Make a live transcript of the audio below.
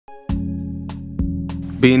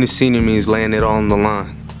Being a senior means laying it all on the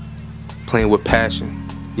line, playing with passion,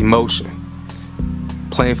 emotion,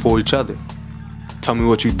 playing for each other. Tell me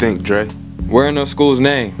what you think, Dre. Wearing our school's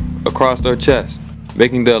name across their chest,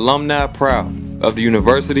 making the alumni proud of the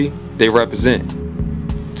university they represent.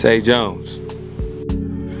 Tay Jones.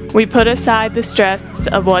 We put aside the stress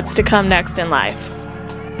of what's to come next in life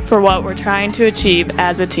for what we're trying to achieve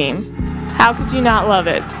as a team. How could you not love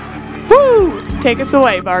it? Woo! Take us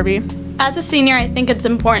away, Barbie. As a senior, I think it's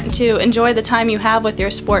important to enjoy the time you have with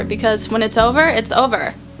your sport because when it's over, it's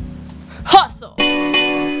over. Hustle! And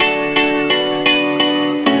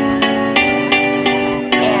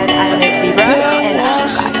I'm Libra,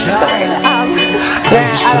 and sorry,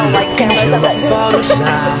 I don't like cameras, but this is the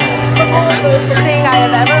only thing I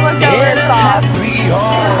have ever looked over and saw.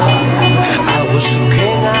 I was a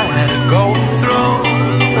king, I had to go through.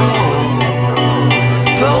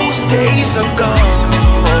 Those days are gone.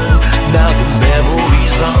 Now the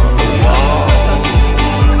memories on the wall.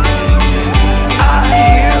 I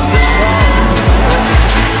hear the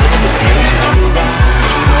songs from the places where I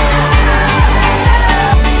was born.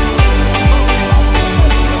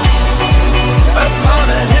 Upon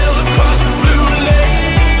a hill across the blue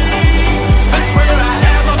lake, that's where I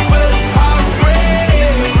had my first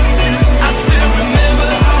heartbreak. I still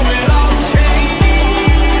remember how it all changed.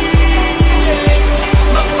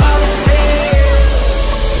 My father said,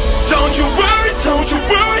 don't you worry,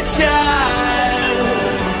 child.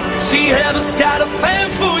 See, heaven's got a plan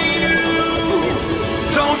for you.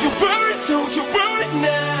 Don't you worry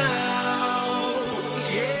now.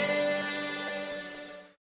 Yeah.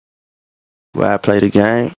 Why I play the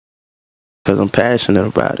game? Because I'm passionate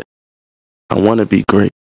about it. I want to be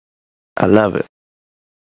great. I love it.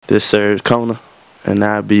 This serves Kona, and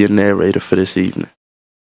I'll be a narrator for this evening.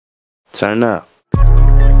 Turn up.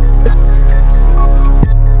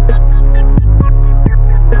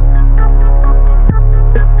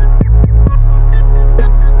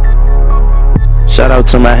 Shout out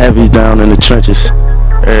to my heavies down in the trenches,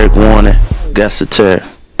 Eric Warner, Gasseter,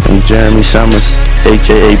 and Jeremy Summers,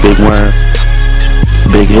 aka Big Worm.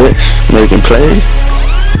 Big hits, making plays,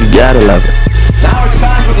 you gotta love it. Now it's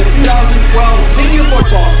time for the 2012 senior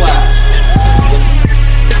football class.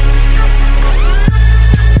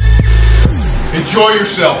 Enjoy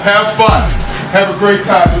yourself, have fun, have a great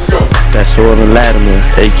time, let's go. That's Jordan Latimer,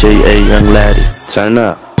 aka Young Laddie. Turn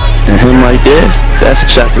up. And him right there, that's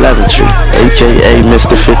Chuck Leventry, aka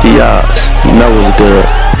Mr. 50 Yards. You know what's good.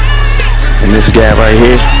 And this guy right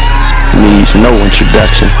here needs no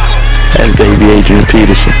introduction. That's baby Adrian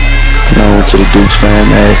Peterson, known to the Dukes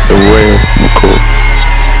fan as the Real McCoy.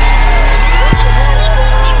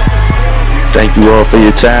 Thank you all for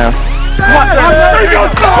your time.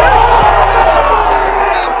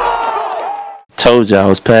 Told you I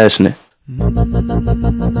was passionate.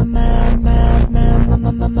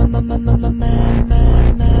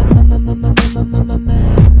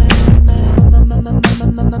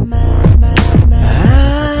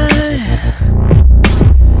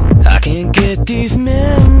 I can't get these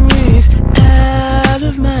memories out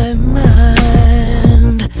of my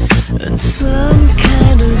mind, and some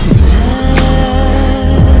kind of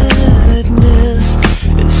madness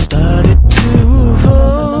it started to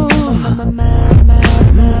evolve.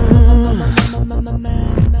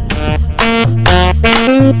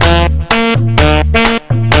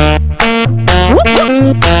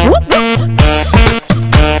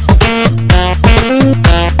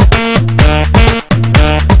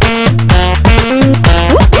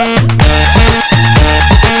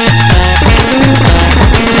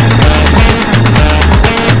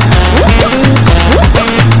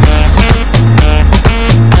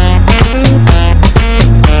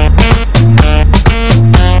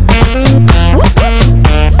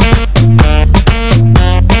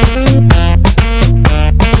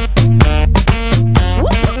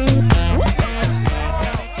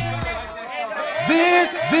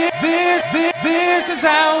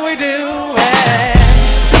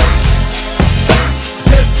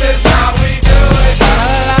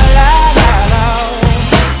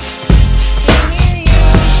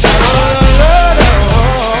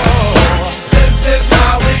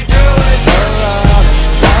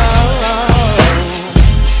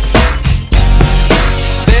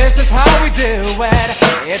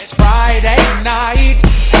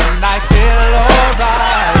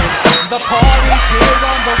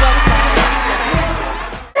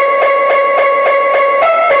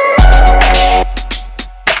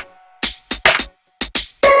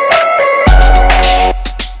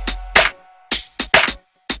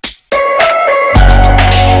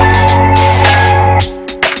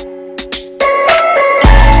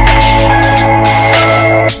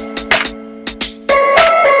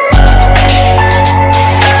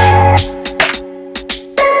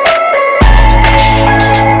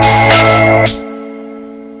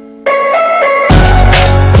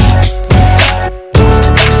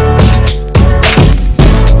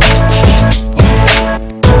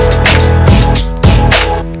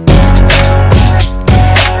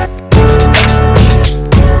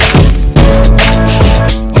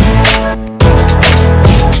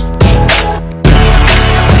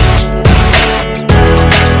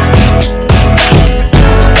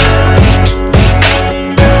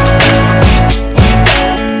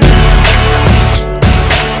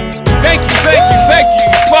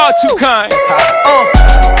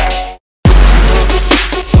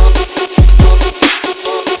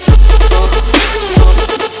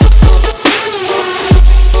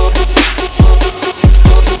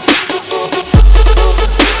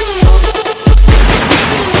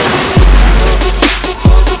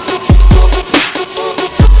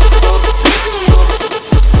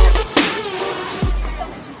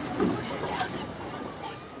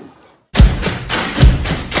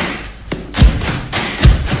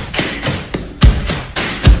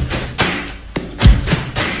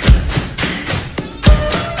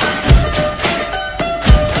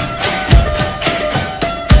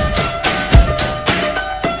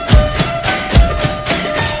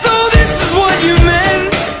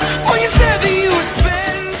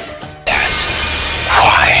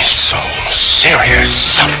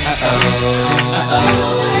 Serious.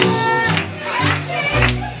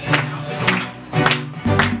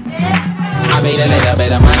 I made a little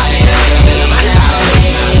bit of money.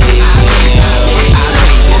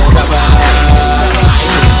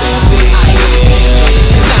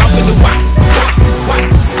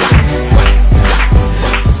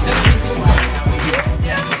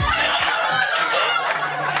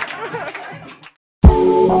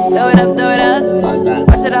 Throw it up,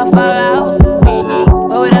 watch it all fall out.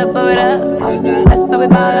 Blow it up, that's how we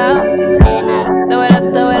ball out. Throw it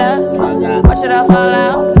up, watch it all fall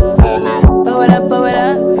out. Blow it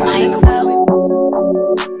up, nice.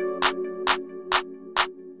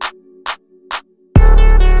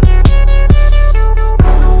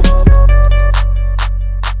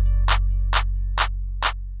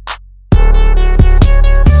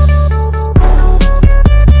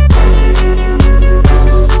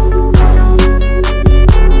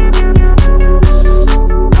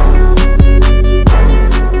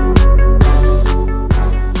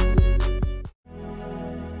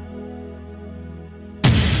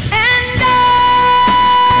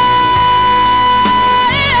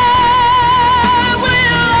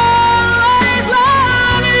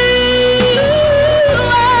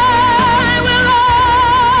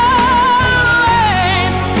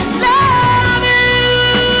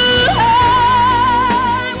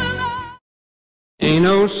 Ain't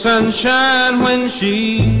no sunshine when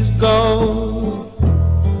she's gone.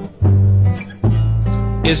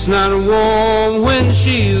 It's not warm when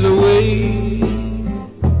she's away.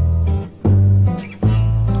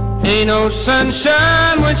 Ain't no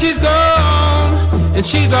sunshine when she's gone, and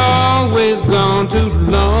she's always gone too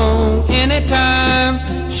long.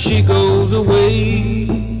 Anytime she goes away.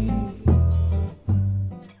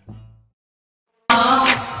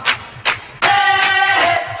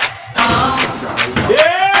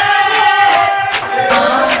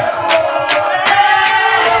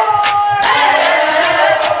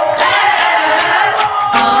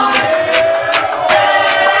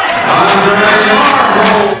 Andre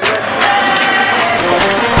Marco.